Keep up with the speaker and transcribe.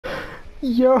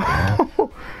Yo,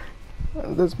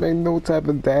 this made no type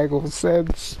of daggone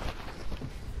sense.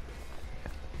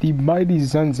 The mighty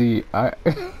Zenzi,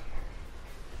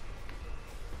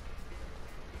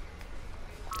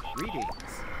 Greetings.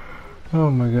 Oh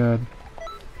my god.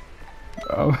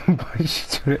 Oh, push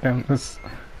to the endless.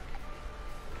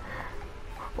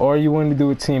 Or you want to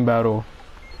do a team battle?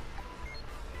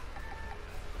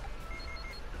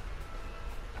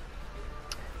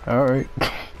 All right.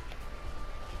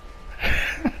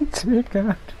 Dear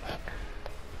God.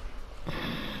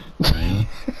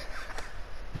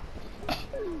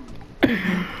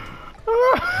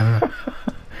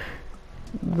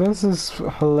 This is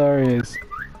hilarious.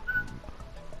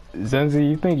 Zenzi,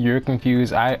 you think you're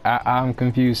confused? I'm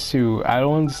confused too. I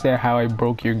don't understand how I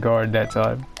broke your guard that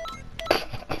time.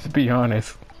 To be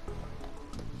honest.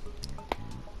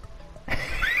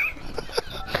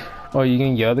 Oh, you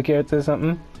can yell the character or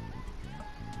something?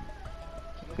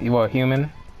 What,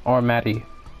 human? Or Maddie?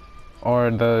 Or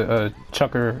the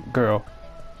Chucker girl?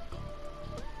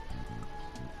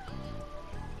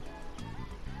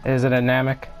 Is it a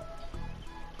Namek?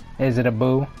 Is it a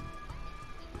Boo?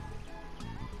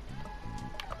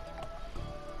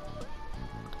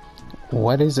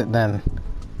 What is it then?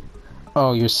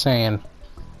 Oh, you're saying.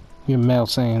 You're male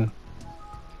saying.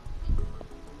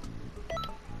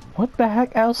 What the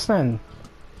heck else then?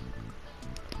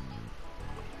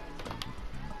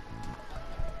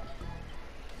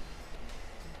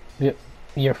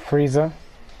 You're Frieza?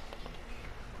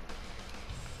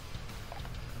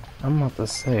 I'm about to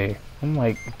say. I'm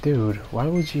like, dude, why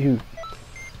would you...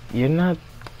 You're not...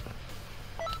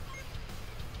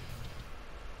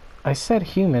 I said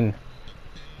human.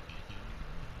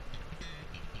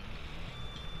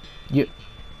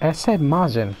 I said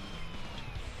Majin.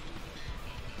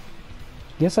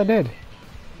 Yes, I did.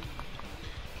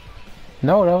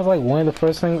 No, that was like one of the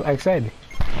first things I said.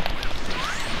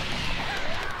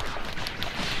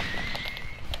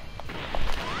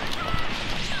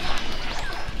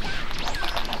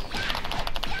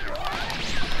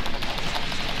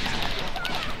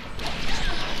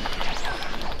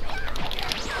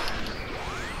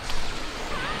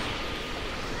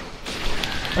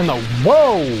 And the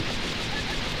whoa!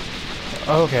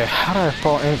 Okay, how did I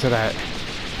fall into that?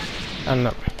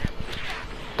 And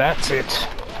that's it.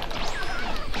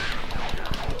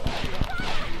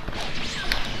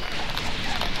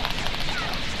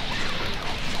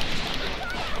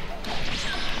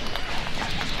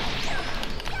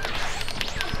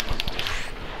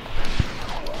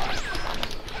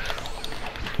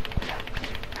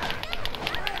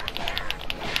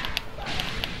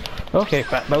 Okay,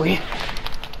 fat belly.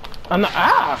 I'm not.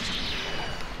 Ah!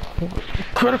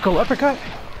 Critical uppercut?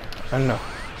 I don't know.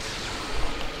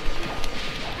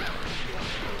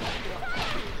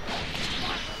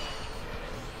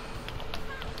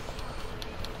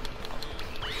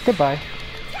 Goodbye.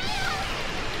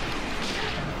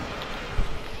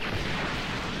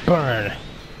 Burn.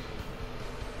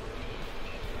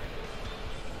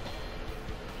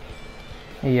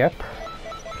 Yep.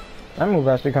 That move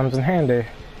actually comes in handy.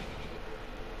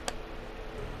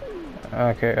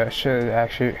 Okay, I should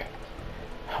actually...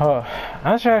 Huh.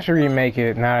 I should actually remake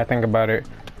it now that I think about it.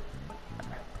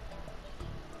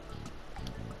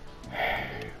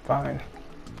 Fine.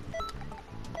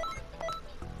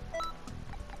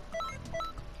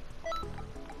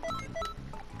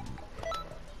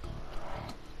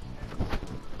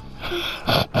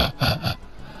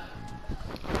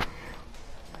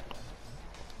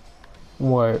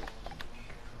 What?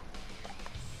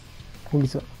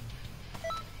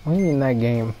 What do you mean that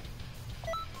game?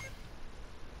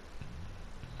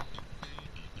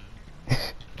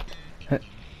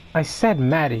 I said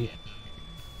Maddie.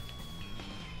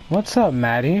 What's up,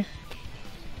 Maddie?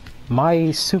 My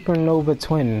supernova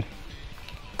twin.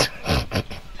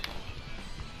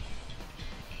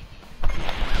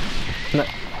 No.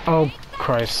 Oh,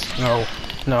 Christ. No.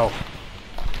 No.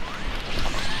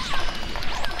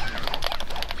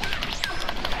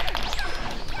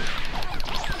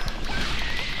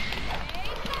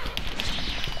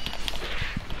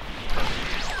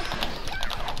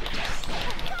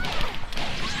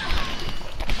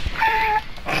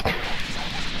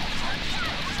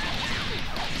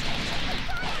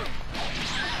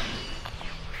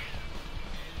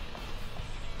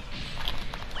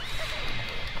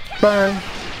 Burn.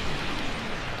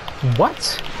 What?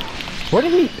 Where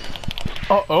did he?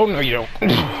 Oh no, you don't.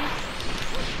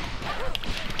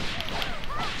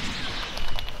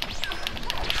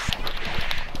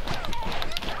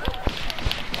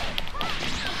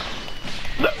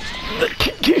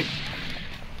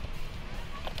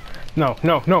 No,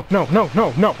 no, no, no, no,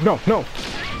 no, no, no, no.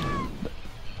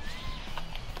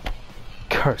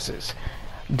 Curses.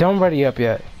 Don't ready up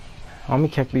yet. Let me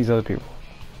kick these other people.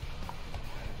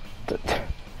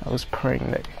 I was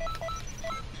praying that.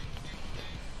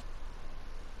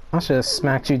 I should have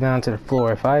smacked you down to the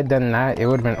floor. If I had done that, it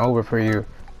would have been over for you.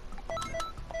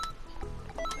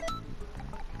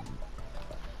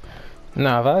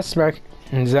 Nah, if I smacked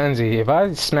Zenzi, if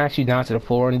I smacked you down to the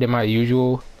floor and did my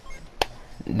usual,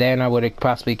 then I would have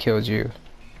possibly killed you.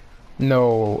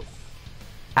 No.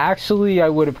 Actually, I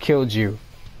would have killed you.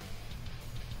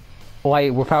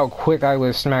 Like, with how quick I would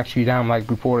have smacked you down, like,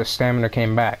 before the stamina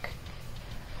came back.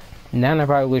 Then I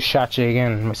probably would have shot you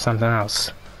again with something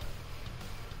else.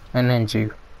 And then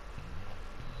you.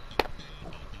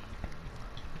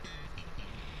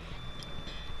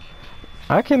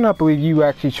 I cannot believe you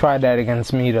actually tried that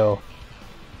against me, though.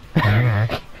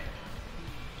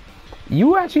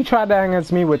 You actually tried that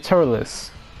against me with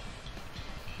Turles.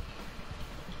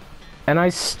 And I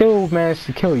still managed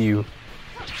to kill you.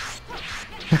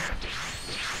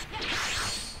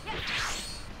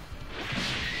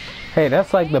 Hey,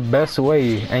 that's like the best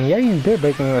way. And yeah, you did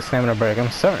break me a stamina break, I'm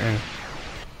certain.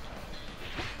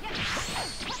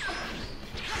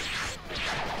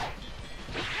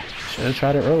 Should have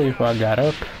tried it earlier before I got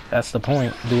up. That's the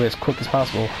point. Do it as quick as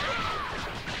possible.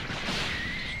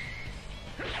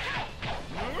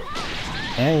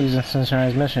 And using instant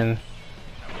transmission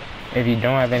if you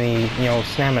don't have any, you know,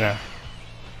 stamina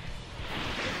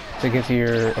to get to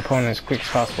your opponent as quick as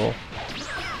possible.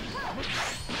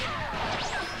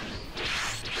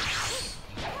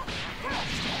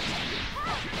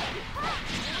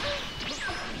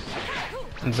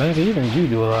 Zenzi, even you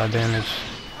do a lot of damage.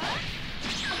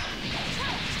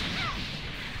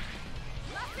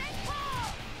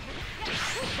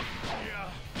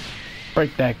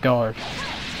 Break that guard.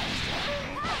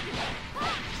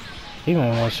 He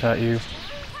gonna one-shot you.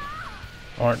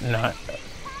 Or not.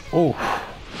 Oh,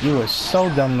 you were so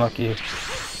dumb lucky.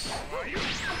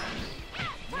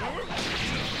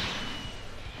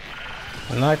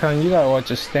 Nikon, you gotta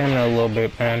watch your stamina a little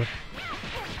bit, man.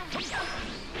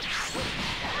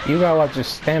 You gotta watch your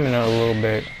stamina a little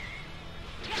bit.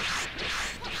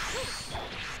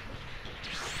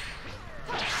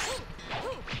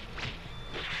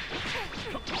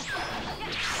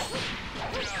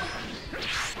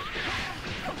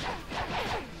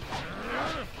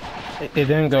 It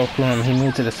didn't go through him, he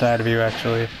moved to the side of you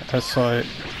actually. I saw it.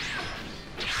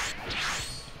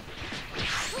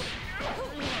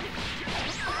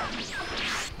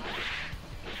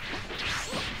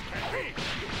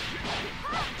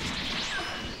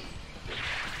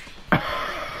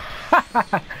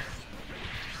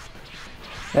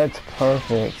 That's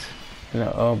perfect.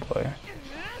 No, oh boy.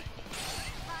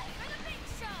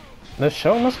 The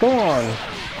show must go on.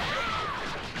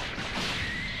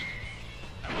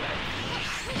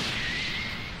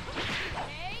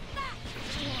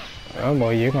 Oh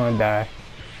boy, you're gonna die.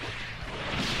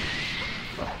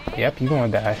 Yep, you're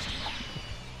gonna die.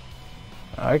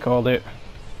 I called it.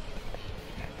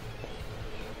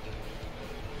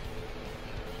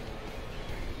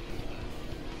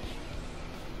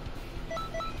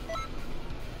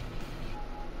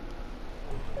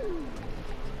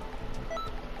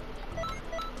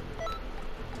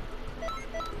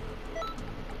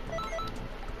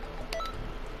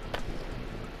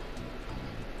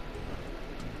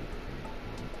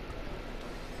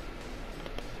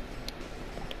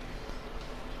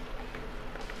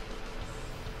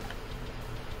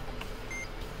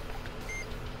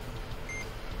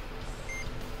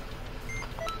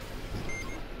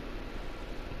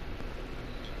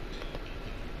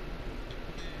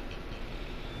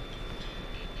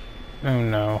 Oh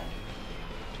no.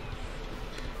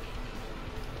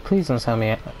 Please don't tell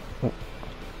me.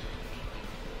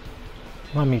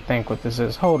 Let me think what this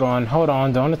is. Hold on,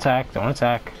 don't attack, don't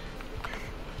attack.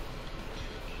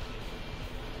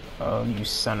 Oh, you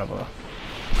son of a...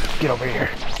 Get over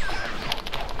here.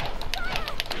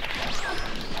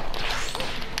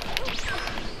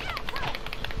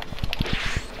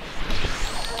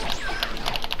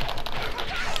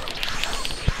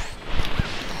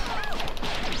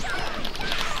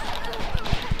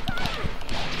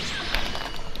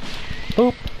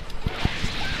 Boop.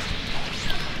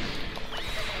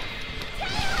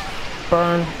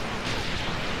 Burn.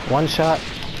 One shot.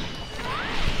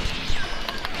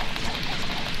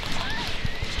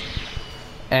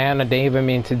 And I didn't even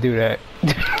mean to do that.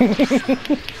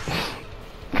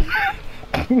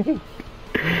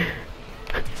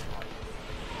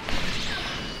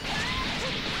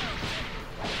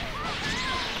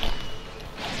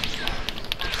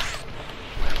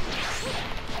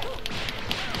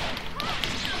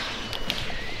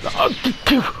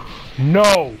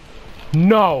 No!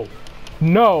 No!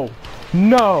 No!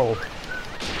 No!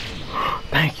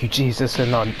 Thank you, Jesus,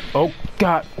 and on. Oh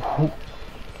God!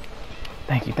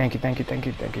 Thank you, thank you, thank you, thank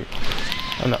you, thank you.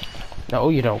 Oh no, no,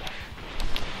 you don't.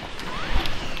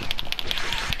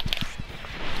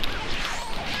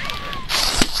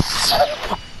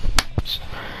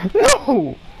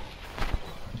 No!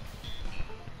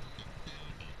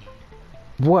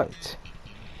 What?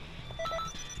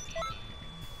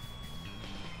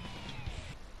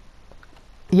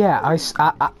 Yeah, I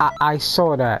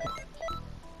saw that.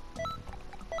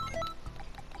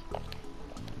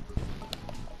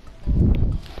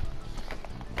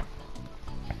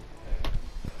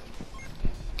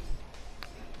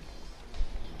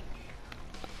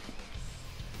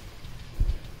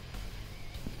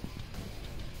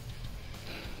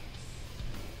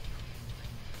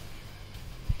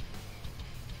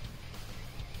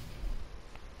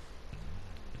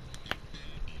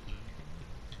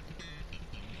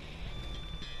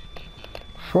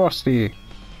 Frosty,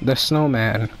 the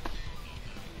snowman.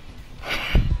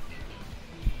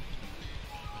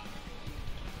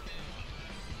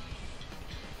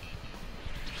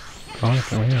 Oh, what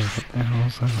the hell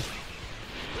is that?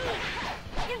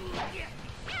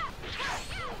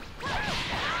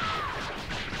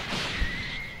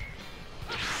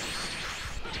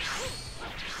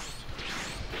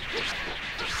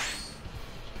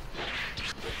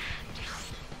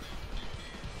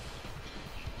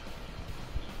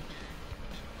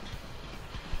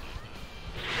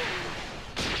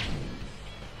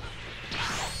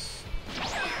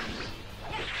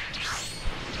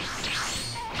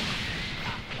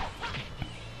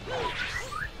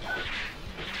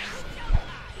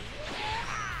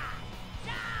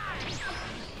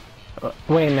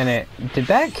 Wait a minute, did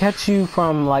that catch you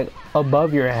from like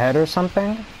above your head or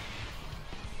something?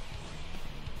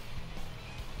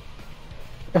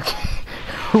 Okay.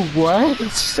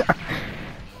 What?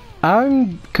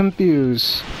 I'm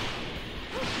confused.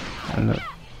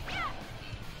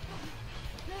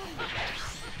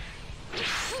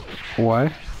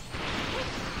 What?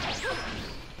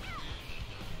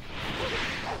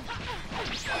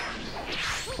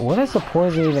 What does the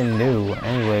poison even do,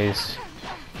 anyways?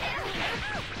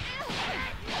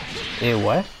 Ew,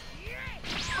 what?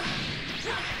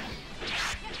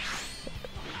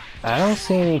 I don't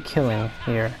see any killing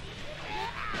here.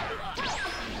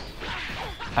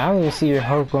 I don't even see your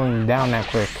health going down that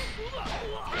quick.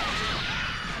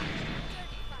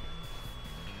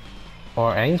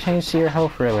 Or any change to your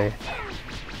health, really.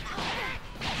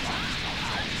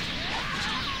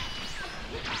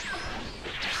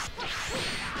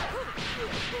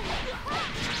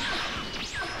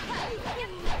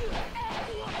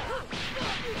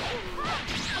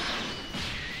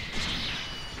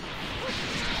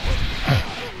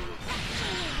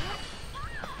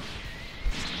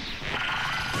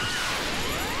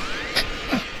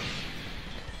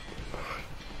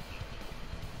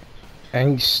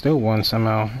 And you still won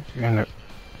somehow.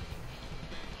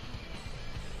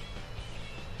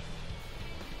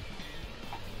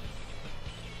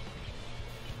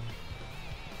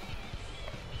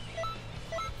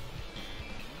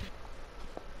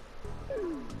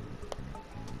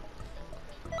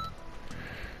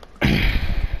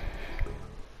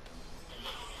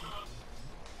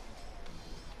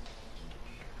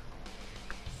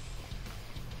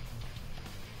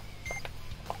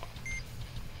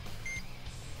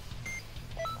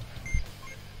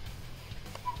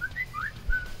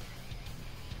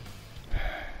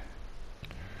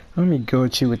 Let me go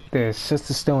at you with this, just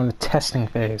to still in the testing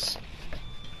phase.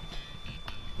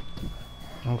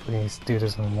 Hopefully this dude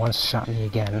doesn't one-shot me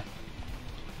again.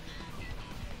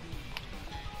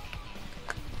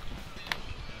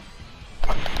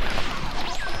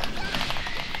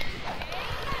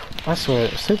 I swear,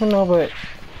 Supernova...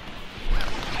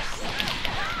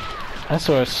 I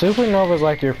swear, Supernova's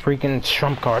like your freaking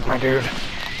trump card, my dude.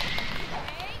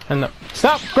 And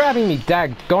stop grabbing me,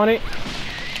 daggone it!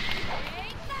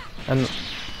 And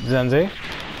Zenzi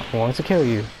wants to kill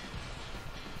you.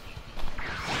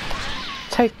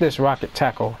 Take this rocket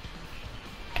tackle.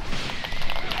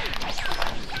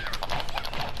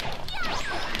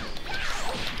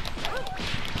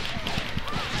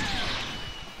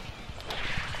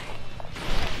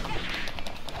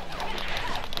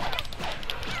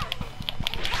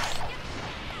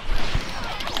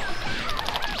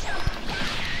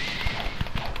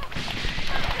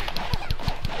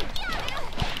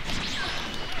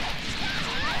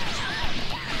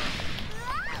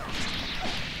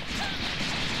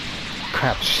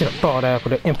 Crap, should have thought out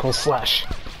with an impulse slash.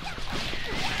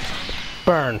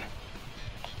 Burn.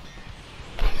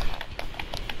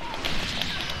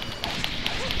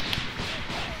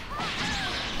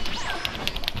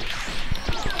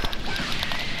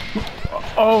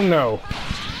 Oh no.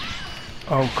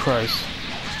 Oh Christ.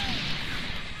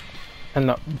 And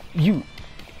no, you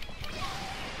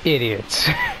idiots.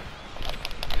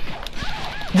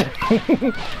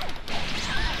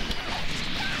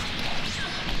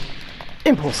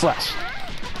 Impulse slash.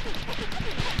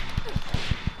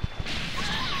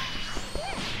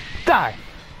 Die.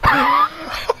 I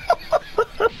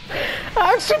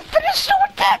actually finished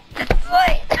with that.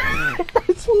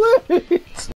 It's literally